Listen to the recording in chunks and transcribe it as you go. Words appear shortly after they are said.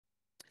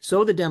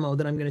So the demo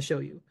that I'm going to show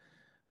you,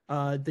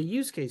 the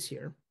use case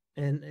here,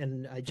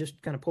 and I just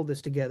kind of pulled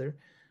this together.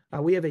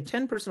 We have a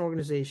 10-person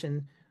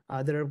organization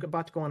that are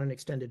about to go on an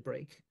extended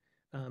break.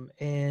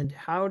 And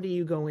how do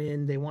you go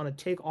in? They want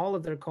to take all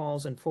of their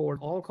calls and forward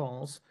all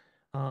calls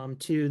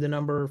to the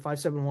number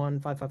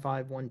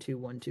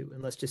 571-555-1212.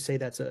 And let's just say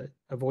that's a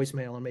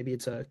voicemail, or maybe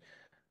it's a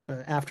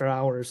after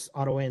hours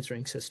auto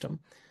answering system.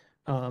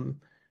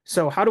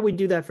 So how do we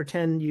do that for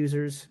 10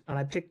 users? And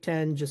I picked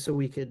 10 just so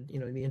we could,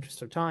 in the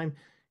interest of time.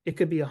 It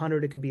could be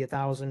 100, it could be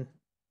 1,000.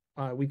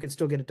 We could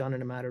still get it done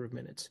in a matter of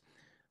minutes.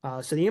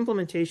 So the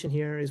implementation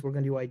here is we're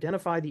going to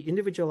identify the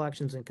individual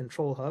actions in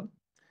Control Hub,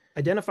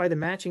 identify the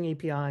matching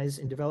APIs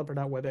in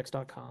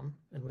developer.webex.com,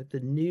 and with the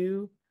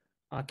new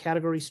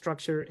category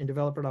structure in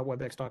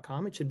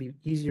developer.webex.com, it should be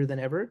easier than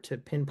ever to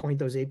pinpoint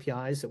those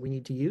APIs that we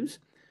need to use,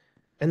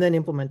 and then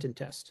implement and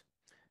test.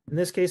 In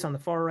this case, on the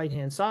far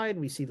right-hand side,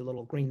 we see the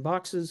little green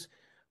boxes.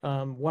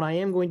 What I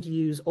am going to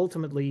use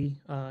ultimately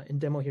in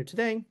demo here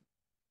today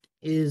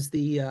is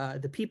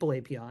the people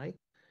API.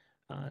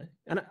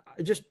 And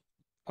just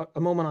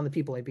a moment on the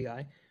people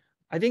API.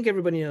 I think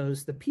everybody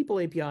knows the people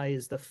API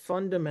is the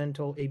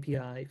fundamental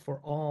API for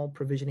all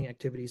provisioning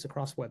activities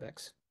across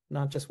WebEx,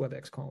 not just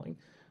WebEx calling.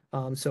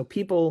 So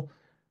people,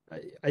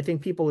 I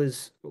think people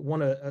is a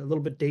little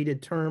bit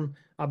dated term,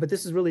 but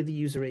this is really the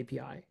user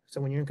API.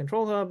 So when you're in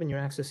Control Hub and you're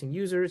accessing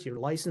users, you're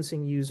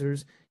licensing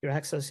users, you're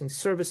accessing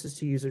services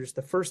to users,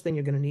 the first thing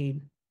you're going to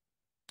need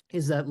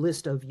is that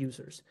list of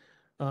users.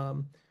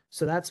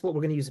 So that's what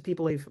we're going to use the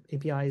people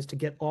APIs to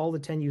get all the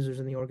 10 users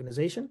in the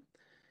organization.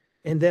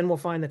 And then we'll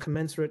find the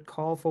commensurate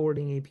call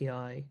forwarding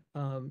API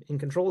in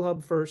Control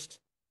Hub first,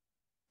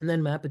 and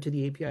then map it to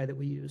the API that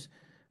we use.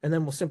 And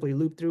then we'll simply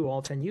loop through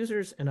all 10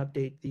 users and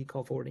update the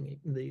call forwarding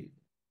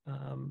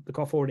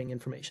call forwarding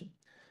information.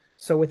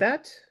 So with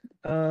that,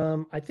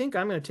 I think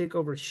I'm going to take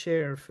over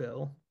share,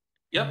 Phil.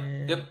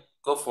 Yep,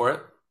 go for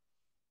it.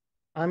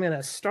 I'm going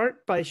to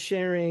start by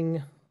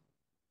sharing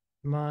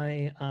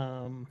my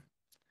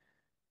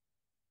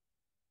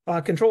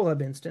Control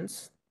Hub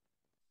instance.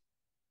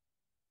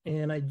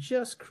 And I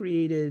just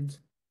created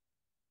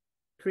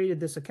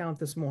this account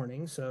this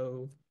morning.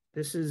 So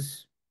this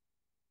is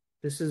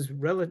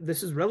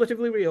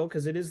relatively real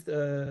because it is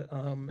the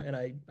and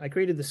I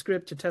created the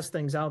script to test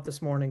things out this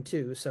morning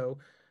too. So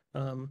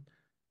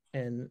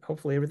and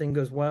hopefully everything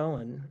goes well,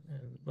 and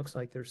looks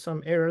like there's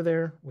some error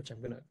there, which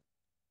I'm gonna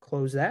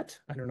close that.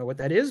 I don't know what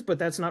that is, but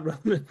that's not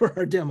relevant for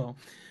our demo.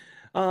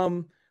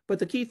 But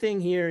the key thing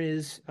here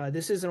is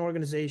this is an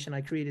organization.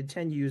 I created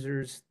 10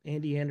 users: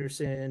 Andy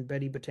Anderson,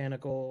 Betty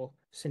Botanical,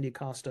 Cindy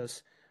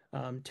Costas,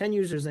 10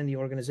 users in the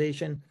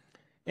organization.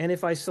 And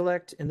if I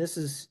select, and this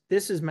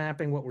is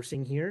mapping what we're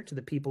seeing here to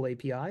the people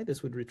API,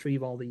 this would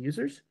retrieve all the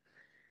users.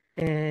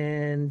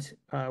 And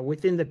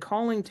within the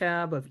calling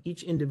tab of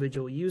each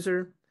individual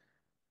user,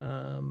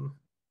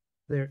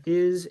 there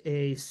is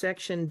a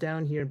section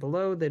down here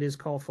below that is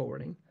call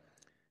forwarding.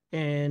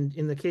 And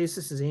in the case,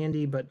 this is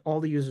Andy, but all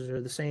the users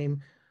are the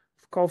same.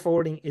 Call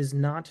forwarding is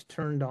not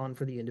turned on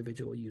for the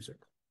individual user.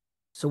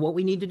 So what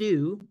we need to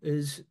do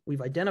is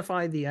we've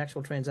identified the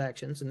actual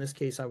transactions. In this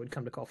case, I would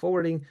come to call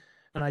forwarding,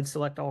 and I'd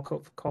select all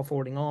call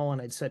forwarding all,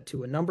 and I'd set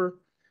to a number.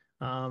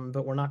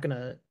 But we're not going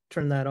to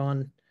turn that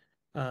on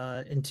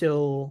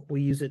until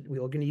we use it.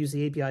 We're going to use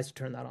the APIs to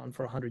turn that on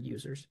for 100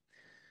 users.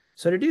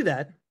 So to do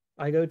that,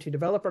 I go to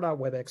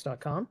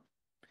developer.webex.com,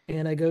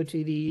 and I go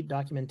to the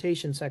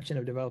documentation section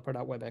of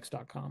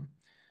developer.webex.com.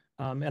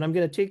 And I'm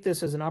going to take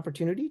this as an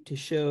opportunity to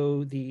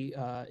show the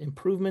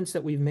improvements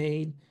that we've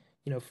made.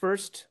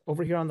 First,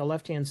 over here on the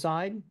left-hand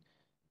side,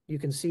 you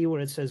can see where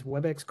it says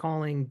WebEx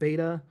calling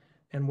beta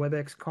and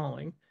WebEx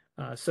calling.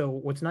 So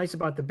what's nice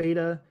about the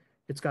beta,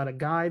 it's got a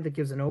guide that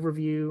gives an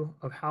overview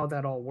of how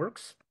that all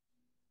works.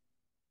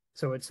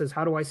 So it says,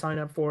 how do I sign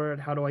up for it?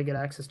 How do I get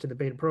access to the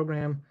beta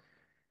program?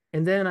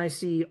 And then I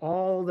see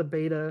all the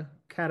beta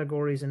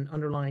categories and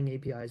underlying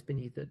APIs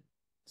beneath it.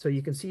 So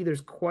you can see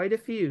there's quite a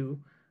few,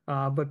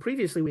 but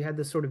previously we had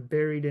this sort of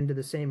buried into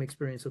the same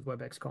experience with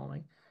WebEx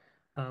calling.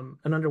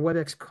 And under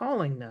WebEx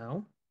calling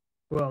now,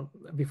 well,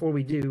 before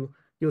we do,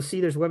 you'll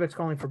see there's WebEx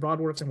calling for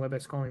BroadWorks and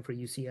WebEx calling for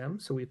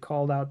UCM. So we've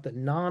called out the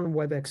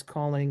non-WebEx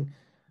calling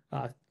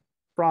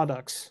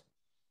products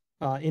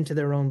into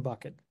their own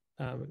bucket,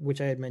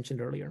 which I had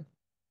mentioned earlier.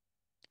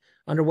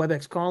 Under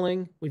WebEx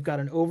calling, we've got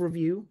an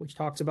overview, which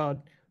talks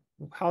about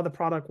how the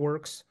product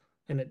works.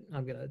 And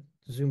I'm going to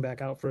zoom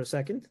back out for a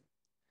second.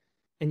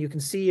 And you can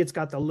see it's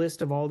got the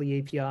list of all the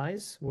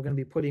APIs. We're going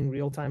to be putting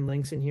real-time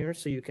links in here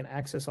so you can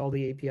access all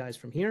the APIs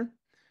from here.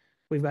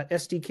 We've got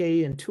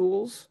SDK and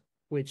tools,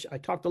 which I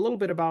talked a little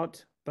bit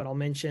about, but I'll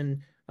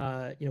mention,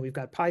 we've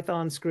got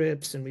Python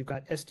scripts and we've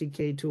got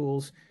SDK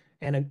tools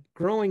and a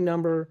growing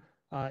number.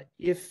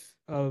 If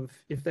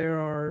there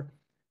are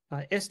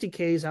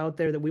SDKs out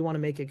there that we want to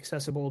make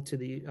accessible to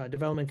the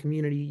development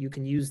community, you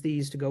can use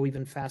these to go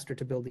even faster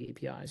to build the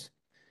APIs.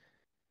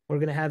 We're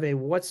going to have a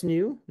what's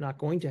new, not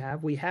going to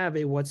have, we have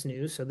a what's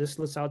new. So this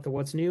lists out the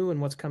what's new and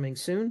what's coming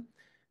soon.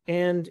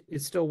 And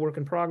it's still work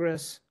in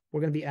progress.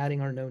 we're going to be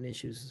adding our known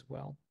issues as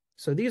well.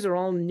 So these are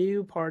all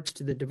new parts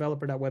to the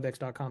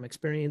developer.webex.com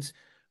experience.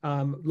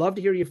 Love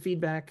to hear your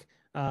feedback.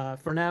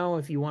 For now,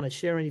 if you want to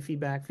share any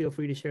feedback, feel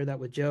free to share that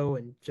with Joe.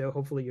 And Joe,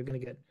 hopefully you're going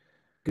to get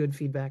good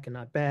feedback and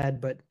not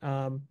bad. But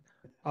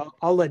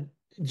I'll let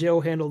Joe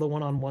handle the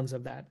one-on-ones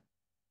of that.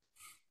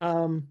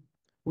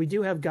 We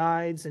do have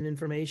guides and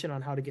information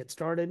on how to get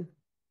started.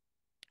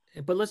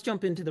 But let's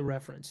jump into the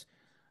reference.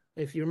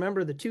 If you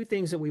remember, the two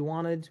things that we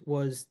wanted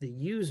was the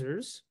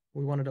users.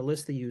 We wanted to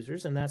list the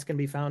users, and that's going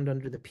to be found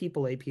under the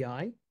people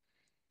API.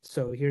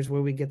 So here's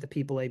where we get the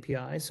people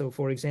API. So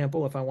for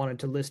example, if I wanted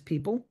to list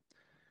people,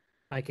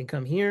 I can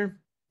come here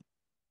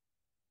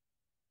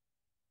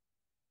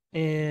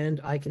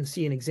and I can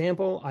see an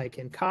example. I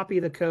can copy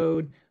the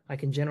code. I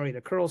can generate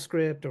a curl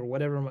script or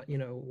whatever,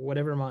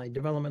 whatever my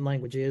development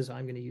language is.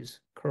 I'm going to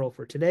use curl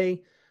for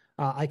today.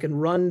 I can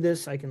run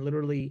this. I can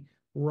literally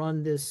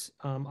run this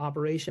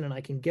operation, and I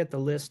can get the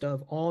list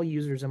of all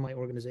users in my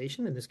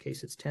organization. In this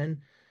case, it's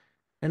 10.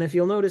 And if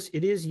you'll notice,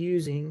 it is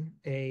using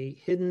a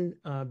hidden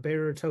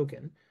bearer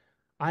token.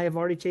 I have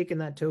already taken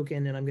that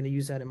token, and I'm going to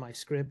use that in my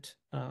script.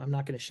 I'm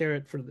not going to share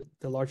it for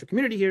the larger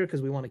community here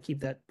because we want to keep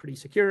that pretty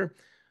secure.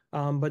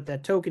 But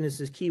that token is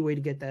this key way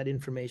to get that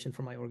information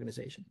from my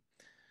organization.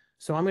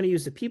 So I'm going to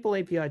use the people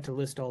API to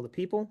list all the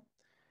people.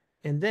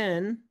 And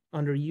then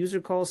under user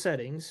call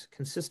settings,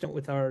 consistent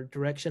with our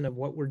direction of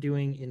what we're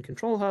doing in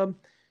Control Hub,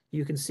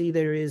 you can see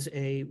there is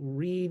a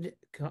read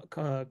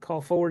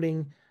call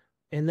forwarding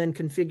and then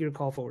configure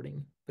call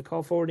forwarding. The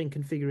call forwarding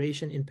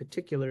configuration in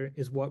particular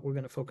is what we're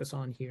going to focus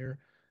on here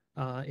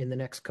in the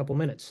next couple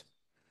minutes.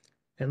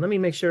 And let me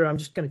make sure, I'm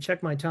just going to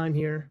check my time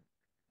here.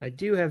 I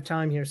do have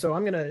time here, so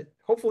I'm going to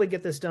hopefully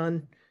get this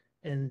done.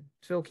 And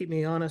Phil, keep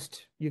me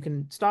honest. You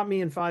can stop me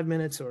in 5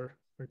 minutes or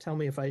tell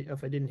me if I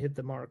didn't hit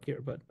the mark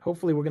here. But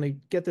hopefully we're going to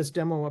get this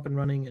demo up and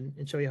running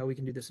and show you how we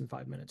can do this in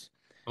 5 minutes.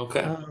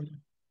 Okay.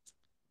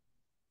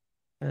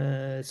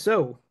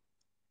 So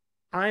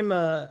I'm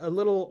a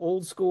little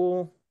old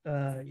school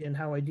in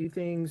how I do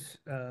things.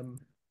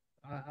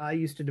 I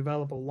used to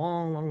develop a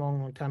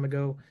long time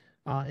ago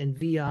in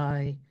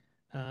VI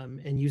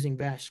and using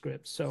Bash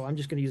scripts. So I'm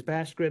just going to use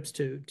Bash scripts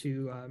to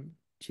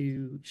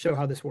show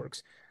how this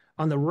works.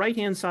 On the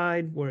right-hand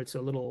side, where it's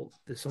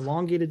this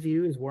elongated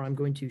view, is where I'm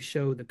going to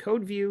show the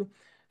code view.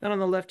 And on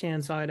the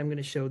left-hand side, I'm going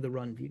to show the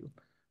run view.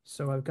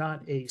 So I've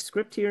got a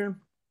script here,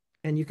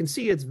 and you can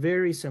see it's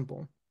very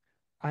simple.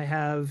 I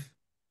have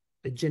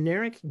a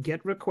generic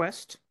GET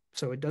request,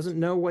 so it doesn't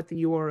know what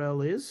the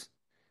URL is.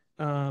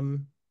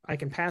 I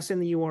can pass in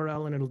the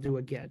URL, and it'll do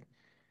a GET.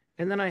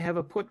 And then I have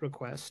a put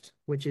request,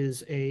 which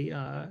is a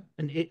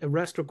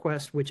REST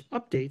request which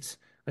updates.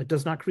 It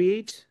does not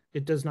create,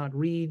 it does not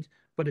read,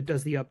 but it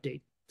does the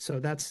update. So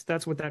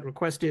that's what that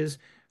request is.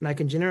 And I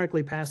can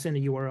generically pass in a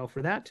URL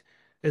for that,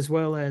 as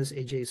well as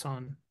a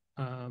JSON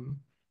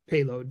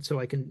payload, so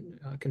I can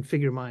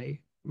configure my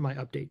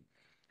update.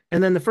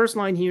 And then the first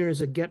line here is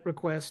a GET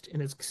request,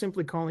 and it's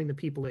simply calling the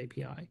people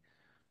API.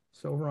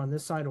 So over on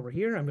this side over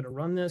here, I'm going to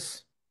run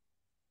this.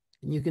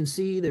 And you can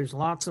see there's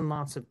lots and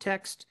lots of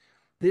text.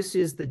 This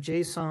is the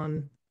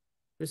JSON.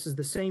 This is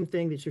the same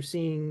thing that you're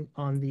seeing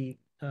on the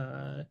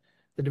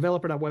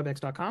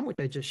developer.webex.com, which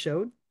I just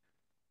showed.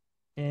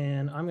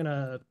 And I'm going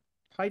to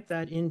pipe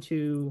that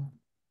into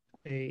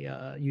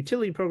a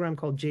utility program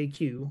called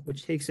JQ,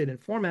 which takes it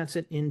and formats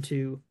it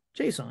into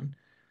JSON.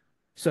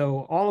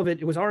 So all of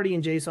it was already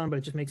in JSON, but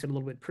it just makes it a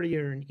little bit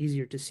prettier and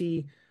easier to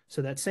see.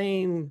 So that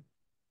same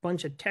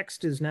bunch of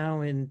text is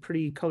now in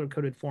pretty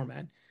color-coded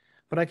format.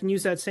 But I can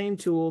use that same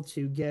tool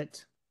to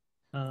get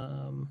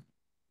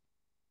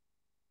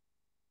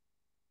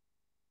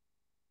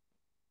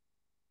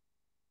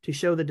to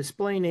show the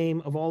display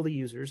name of all the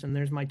users. And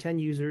there's my 10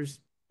 users,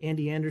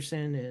 Andy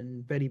Anderson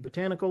and Betty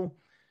Botanical.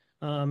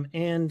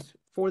 And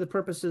for the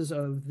purposes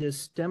of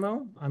this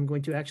demo, I'm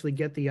going to actually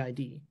get the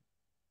ID.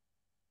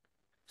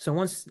 So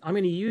once I'm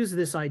going to use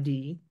this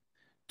ID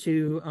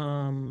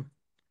to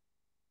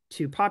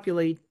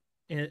populate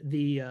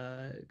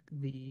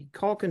the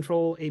call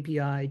control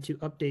API to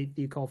update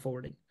the call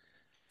forwarding.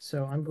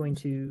 So I'm going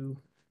to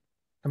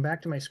come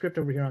back to my script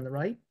over here on the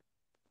right.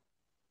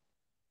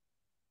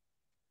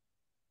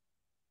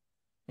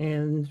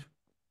 And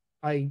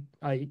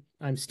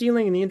I'm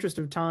stealing, in the interest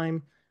of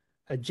time,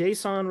 a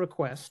JSON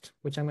request,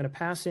 which I'm going to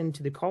pass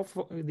into the call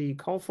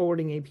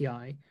forwarding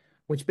API,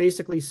 which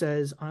basically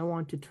says I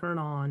want to turn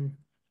on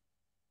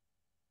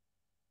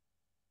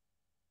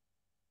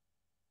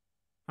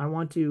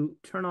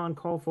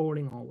call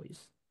forwarding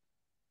always.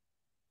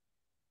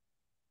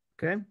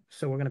 Okay,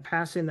 so we're going to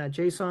pass in that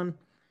JSON.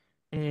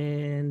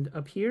 And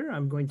up here,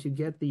 I'm going to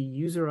get the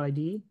user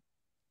ID.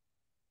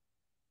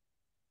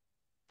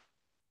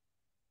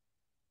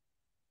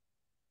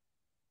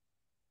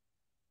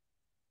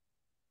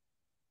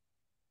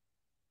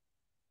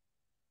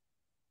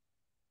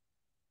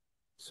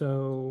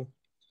 So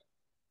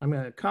I'm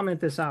going to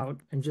comment this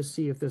out and just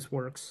see if this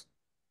works.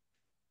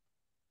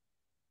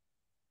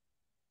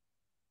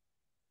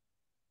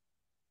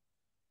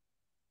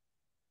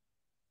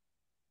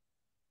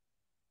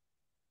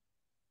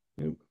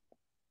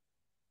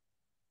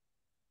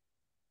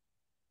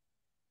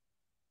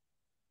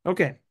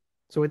 Okay,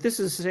 so what this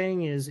is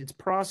saying is it's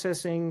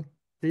processing,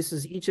 this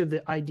is each of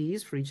the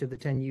IDs for each of the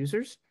 10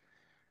 users.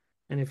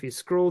 And if you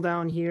scroll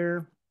down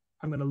here,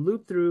 I'm going to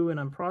loop through and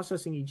I'm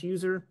processing each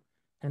user.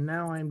 And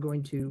now I'm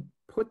going to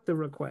put the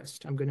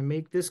request. I'm going to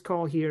make this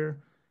call here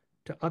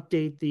to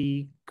update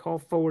the call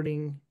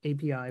forwarding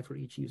API for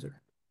each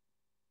user.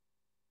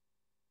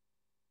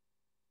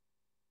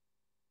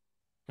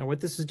 Now what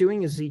this is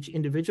doing is each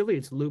individually,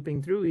 it's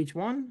looping through each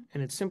one,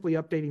 and it's simply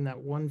updating that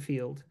one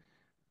field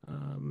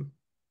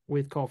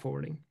with call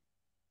forwarding.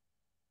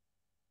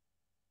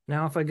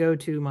 Now if I go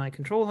to my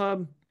control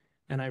hub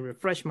and I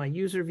refresh my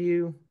user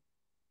view,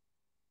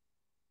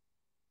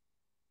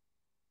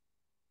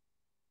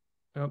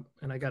 oh,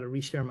 and I got to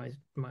reshare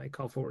my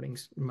call forwarding,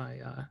 my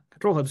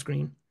control hub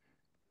screen.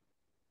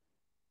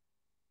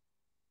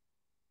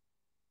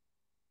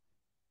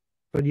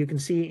 But you can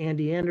see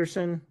Andy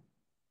Anderson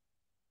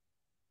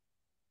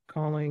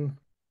calling.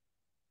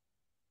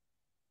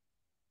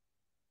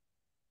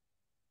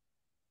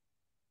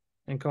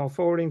 And call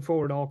forwarding,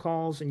 forward all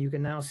calls. And you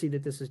can now see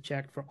that this is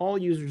checked for all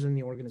users in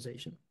the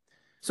organization.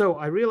 So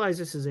I realize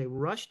this is a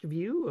rushed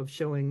view of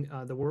showing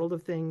the world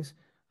of things,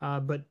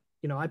 but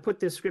I put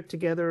this script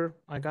together.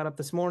 I got up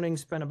this morning,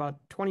 spent about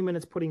 20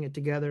 minutes putting it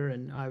together,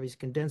 and I was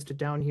condensed it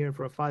down here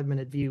for a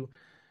 5-minute view.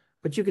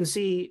 But you can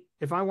see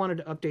if I wanted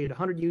to update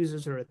 100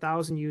 users or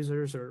 1,000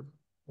 users or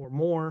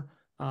more,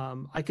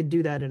 I could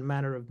do that in a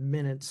matter of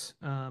minutes,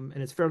 and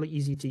it's fairly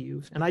easy to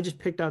use. And I just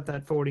picked out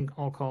that forwarding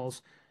all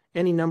calls,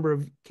 any number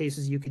of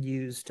cases you could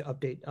use to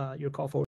update your call forwarding.